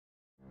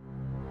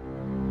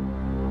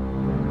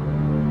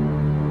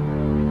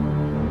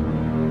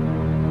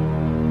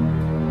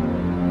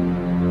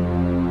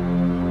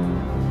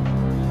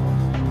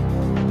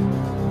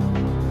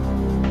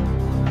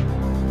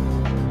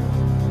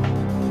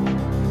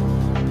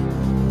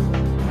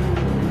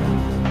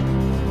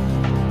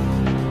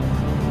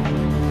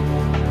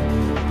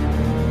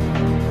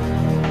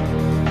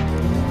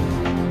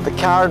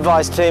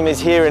CarAdvice team is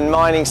here in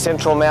mining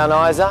central Mount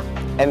Isa,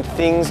 and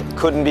things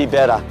couldn't be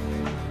better.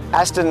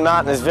 Aston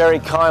Martin is very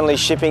kindly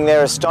shipping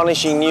their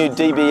astonishing new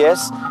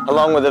DBS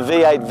along with a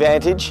V8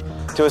 Vantage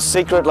to a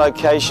secret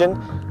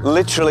location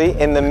literally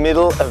in the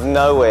middle of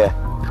nowhere.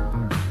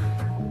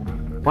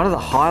 One of the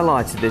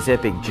highlights of this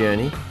epic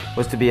journey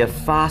was to be a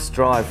fast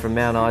drive from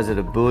Mount Isa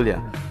to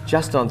Boulia,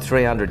 just on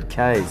 300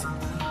 k's.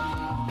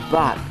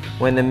 But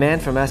when the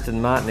man from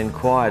Aston Martin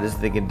inquired as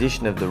to the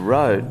condition of the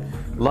road,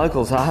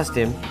 locals asked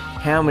him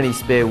how many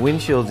spare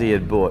windshields he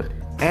had bought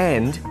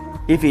and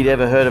if he'd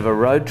ever heard of a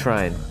road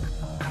train.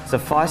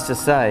 Suffice to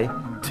say,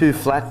 2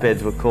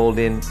 flatbeds were called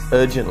in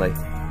urgently.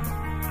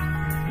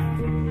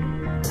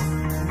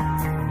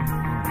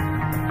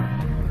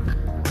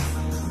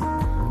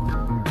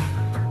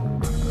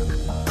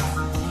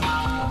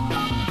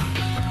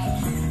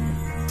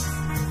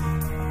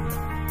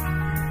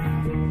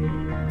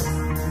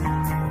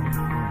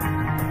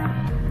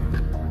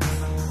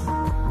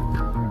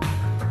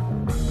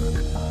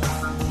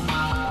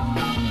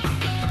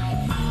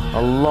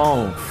 A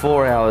long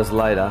 4 hours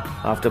later,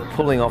 after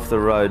pulling off the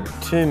road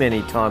too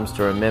many times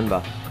to remember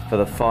for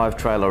the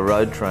 5-trailer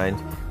road trains,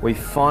 we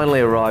finally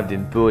arrived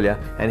in Boulia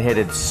and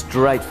headed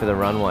straight for the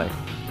runway.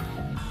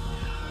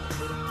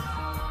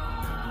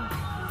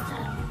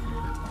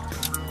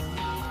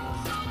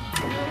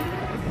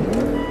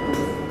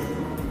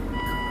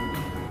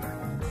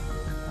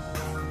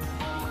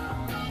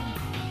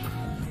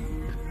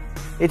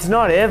 It's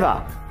not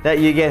ever that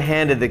you get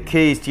handed the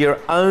keys to your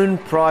own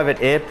private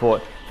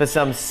airport for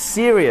some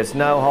serious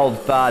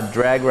no-holds-barred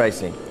drag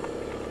racing.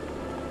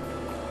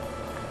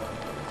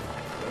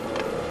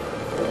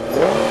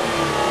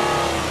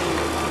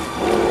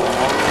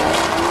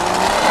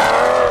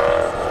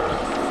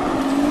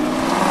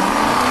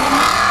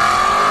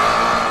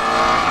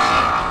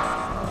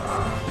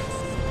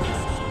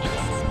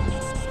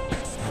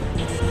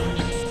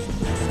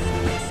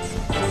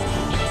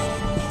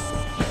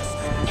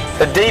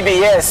 The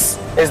DBS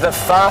is the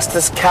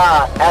fastest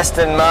car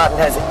Aston Martin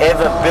has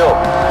ever built.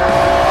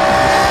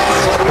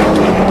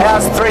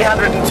 How's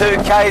 302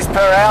 k's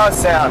per hour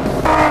sound?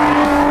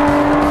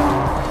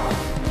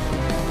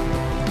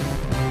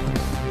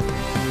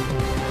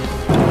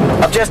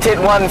 I've just hit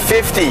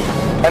 150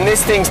 and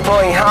this thing's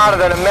pulling harder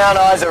than a Mount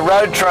Isa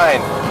road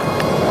train.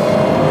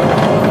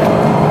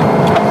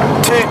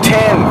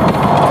 210,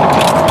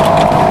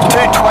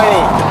 220,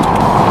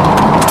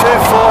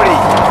 240,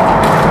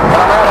 and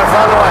I'm out of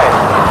runway.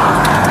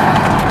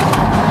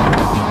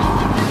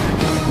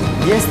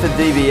 Yes, the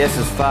DBS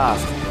is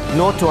fast.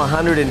 0 to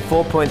 100 in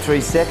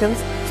 4.3 seconds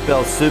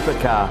spells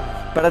supercar.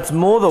 But it's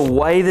more the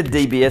way the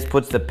DBS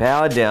puts the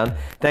power down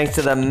thanks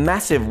to the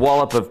massive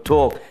wallop of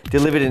torque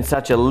delivered in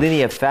such a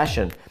linear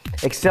fashion.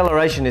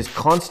 Acceleration is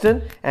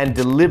constant and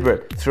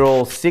deliberate through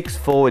all 6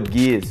 forward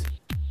gears.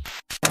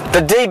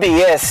 The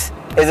DBS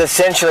is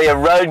essentially a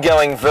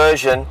road-going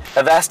version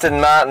of Aston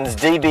Martin's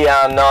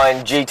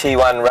DBR9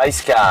 GT1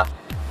 race car.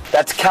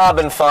 That's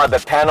carbon fibre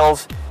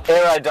panels,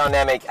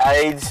 aerodynamic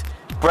aids,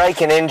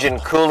 brake and engine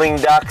cooling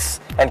ducts,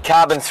 and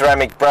carbon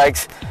ceramic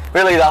brakes,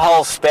 really the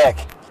whole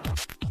spec.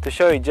 To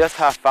show you just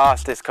how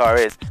fast this car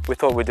is, we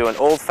thought we'd do an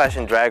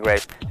old-fashioned drag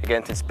race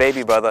against its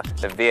baby brother,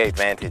 the V8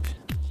 Vantage.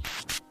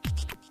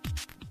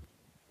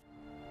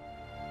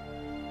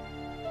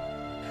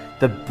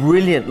 The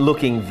brilliant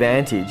looking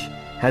Vantage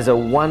has a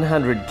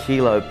 100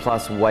 kilo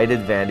plus weight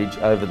advantage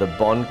over the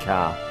Bond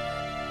car.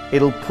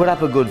 It'll put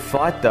up a good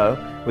fight though,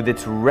 with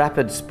its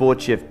rapid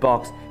sport shift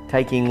box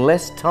taking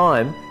less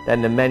time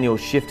than the manual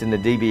shift in the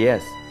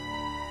DBS.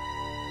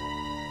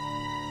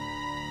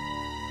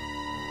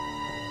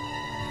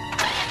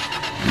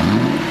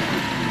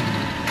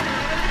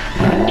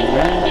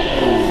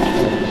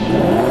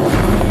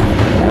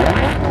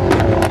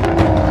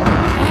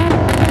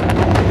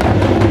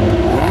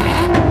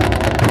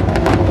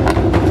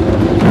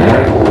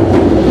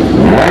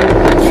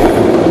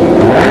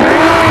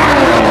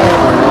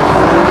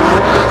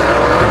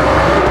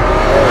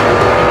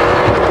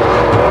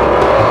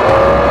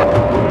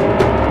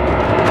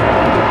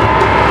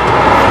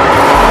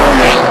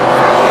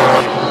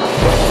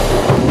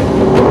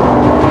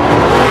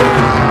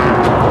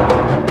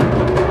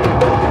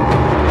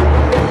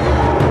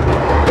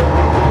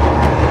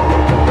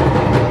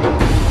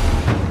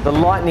 The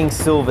lightning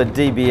silver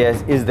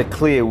DBS is the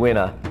clear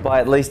winner by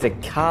at least a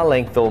car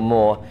length or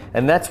more,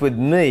 and that's with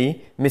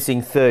me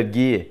missing 3rd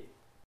gear.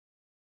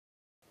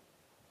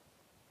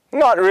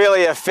 Not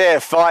really a fair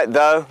fight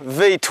though,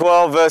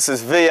 V12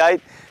 versus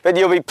V8, but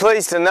you'll be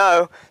pleased to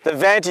know the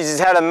Vantage has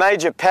had a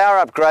major power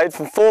upgrade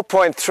from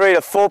 4.3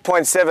 to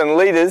 4.7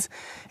 litres,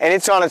 and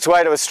it's on its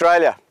way to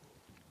Australia.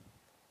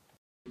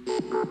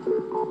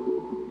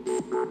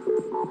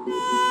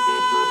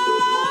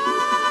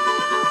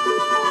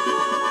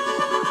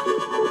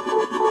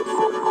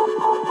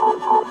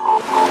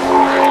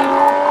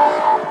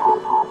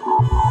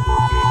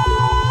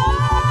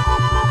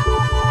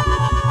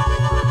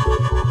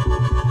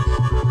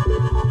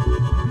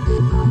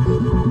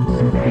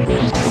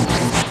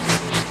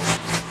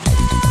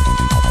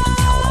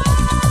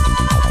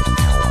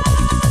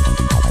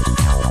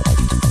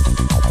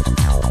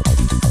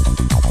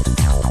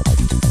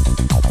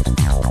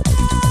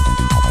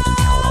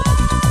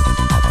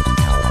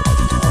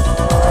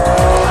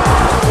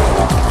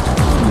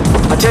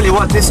 you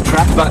what, this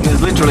track button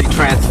has literally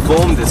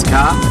transformed this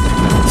car.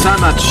 So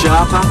much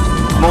sharper,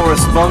 more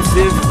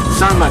responsive,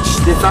 so much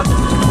stiffer.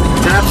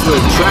 It's an absolute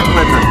track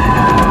weapon.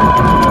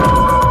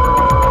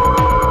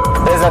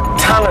 There's a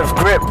ton of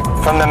grip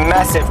from the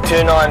massive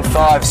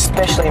 295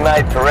 specially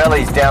made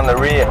Pirellis down the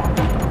rear.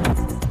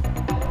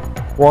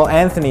 While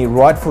Anthony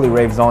rightfully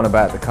raves on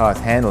about the car's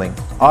handling,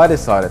 I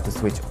decided to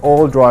switch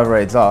all driver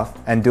aids off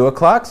and do a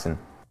Clarkson.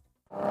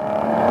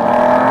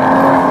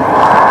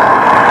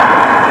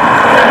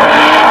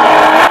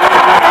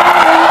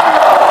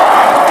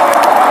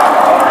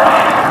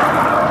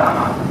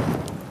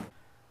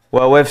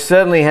 Well, we've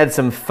certainly had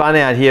some fun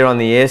out here on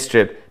the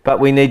airstrip,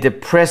 but we need to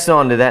press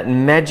on to that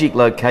magic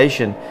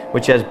location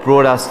which has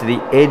brought us to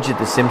the edge of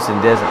the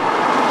Simpson Desert.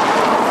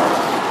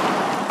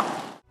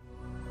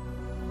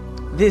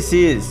 This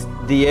is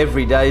the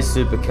everyday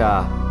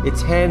supercar.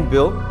 It's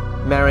hand-built,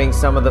 marrying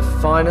some of the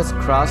finest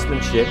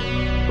craftsmanship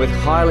with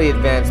highly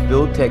advanced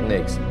build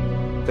techniques.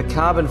 The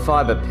carbon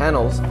fibre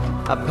panels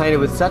are painted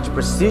with such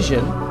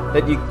precision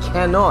that you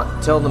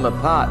cannot tell them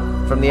apart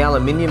from the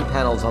aluminium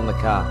panels on the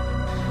car.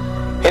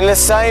 In the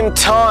same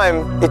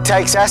time it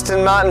takes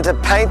Aston Martin to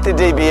paint the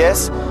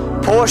DBS,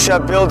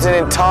 Porsche builds an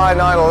entire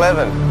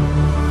 911.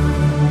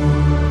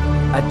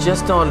 At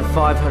just on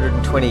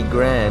 520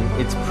 grand,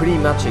 it's pretty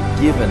much a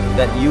given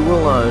that you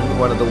will own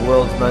one of the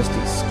world's most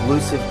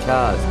exclusive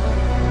cars,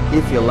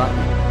 if you're lucky.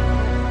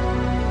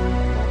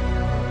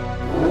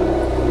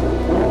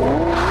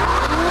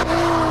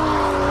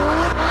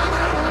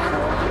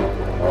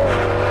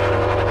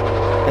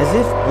 As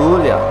if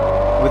Boulia,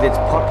 with its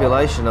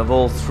population of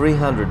all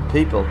 300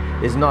 people,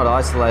 is not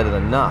isolated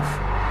enough,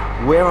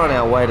 we're on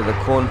our way to the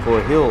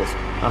Cawnpore Hills,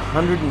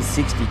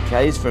 160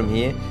 k's from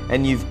here,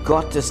 and you've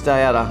got to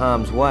stay out of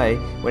harm's way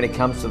when it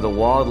comes to the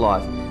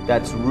wildlife.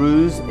 That's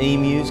roos,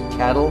 emus,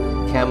 cattle,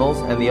 camels,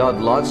 and the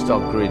odd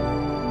livestock grid.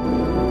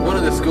 One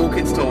of the school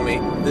kids told me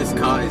this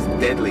car is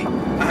deadly.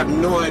 I have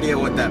no idea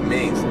what that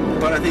means,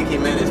 but I think he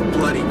meant it's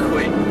bloody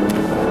quick.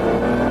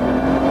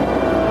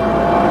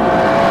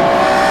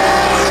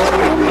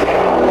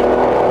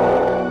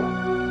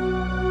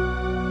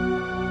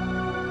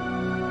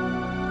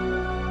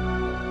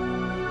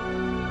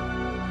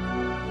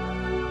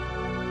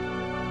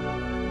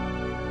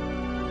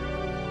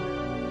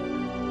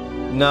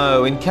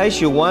 No, in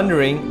case you're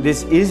wondering,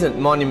 this isn't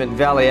Monument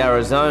Valley,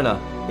 Arizona.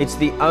 It's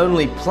the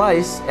only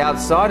place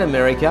outside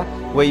America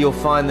where you'll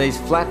find these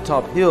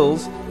flat-top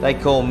hills they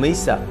call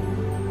mesa.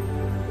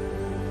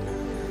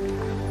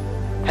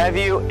 Have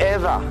you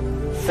ever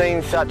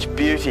seen such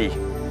beauty?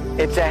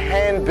 It's a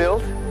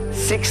hand-built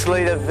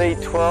 6-litre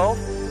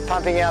V12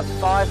 pumping out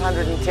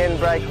 510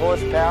 brake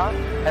horsepower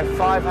and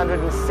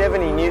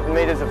 570 newton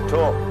meters of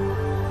torque.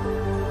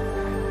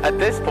 At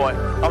this point,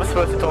 I'm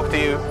supposed to talk to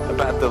you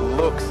about the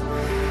looks.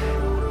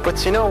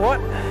 But you know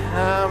what?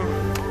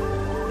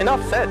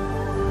 Enough said.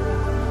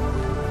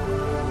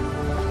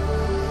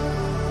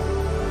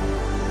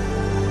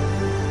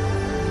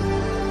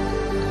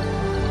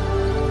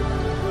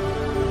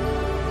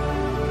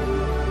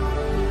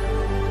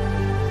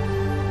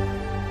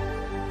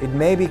 It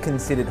may be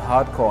considered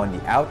hardcore on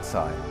the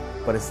outside,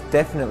 but it's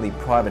definitely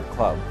private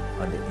club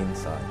on the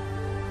inside.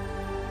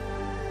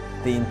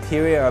 The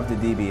interior of the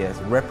DBS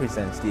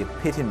represents the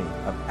epitome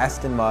of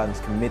Aston Martin's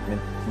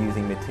commitment to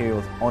using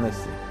materials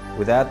honestly,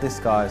 without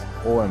disguise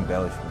or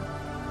embellishment.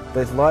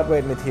 There's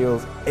lightweight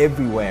materials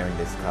everywhere in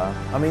this car.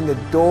 I mean, the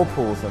door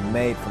pulls are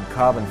made from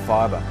carbon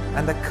fibre,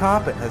 and the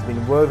carpet has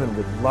been woven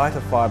with lighter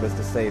fibres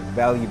to save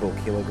valuable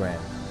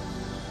kilograms.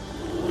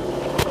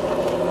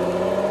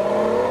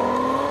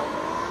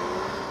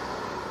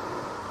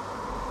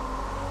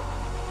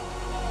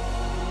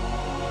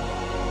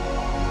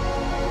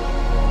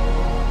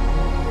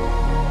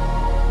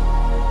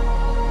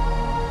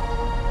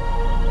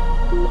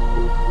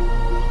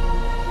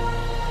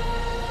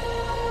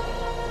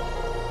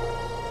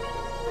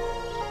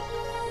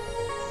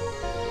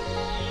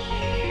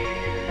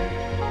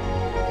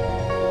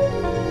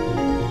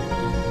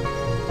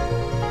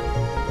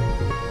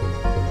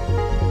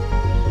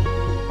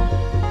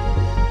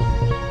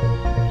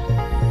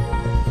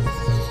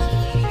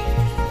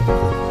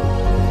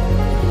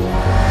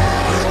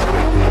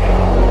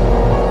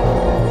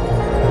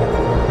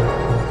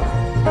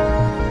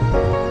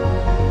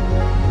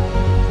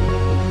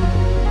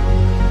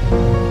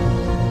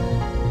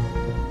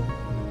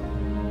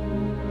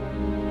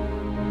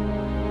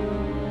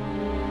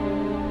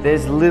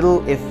 There's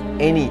little, if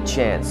any,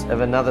 chance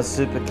of another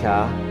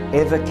supercar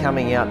ever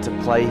coming out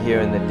to play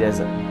here in the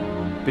desert.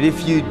 But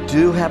if you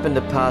do happen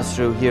to pass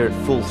through here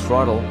at full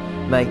throttle,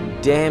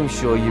 make damn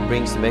sure you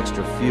bring some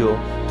extra fuel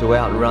to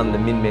outrun the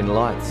Min Min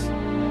lights.